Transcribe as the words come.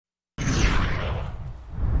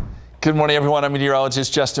Good morning, everyone. I'm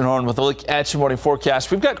meteorologist Justin Horn with a look at your morning forecast.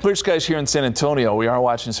 We've got clear skies here in San Antonio. We are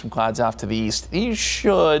watching some clouds off to the east. These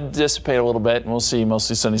should dissipate a little bit, and we'll see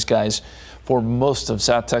mostly sunny skies for most of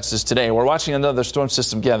South Texas today. We're watching another storm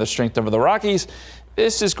system gather strength over the Rockies.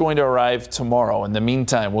 This is going to arrive tomorrow. In the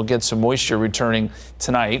meantime, we'll get some moisture returning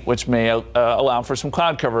tonight, which may allow for some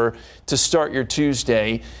cloud cover to start your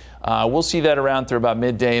Tuesday. We'll see that around through about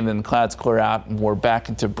midday, and then the clouds clear out and we're back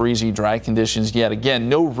into breezy, dry conditions yet again.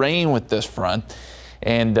 No rain with this front,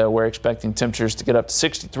 and we're expecting temperatures to get up to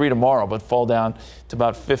 63 tomorrow, but fall down to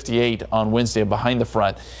about 58 on Wednesday behind the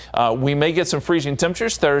front. We may get some freezing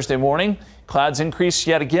temperatures Thursday morning. Clouds increase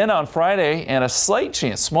yet again on Friday, and a slight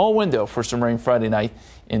chance, small window for some rain Friday night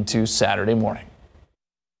into Saturday morning.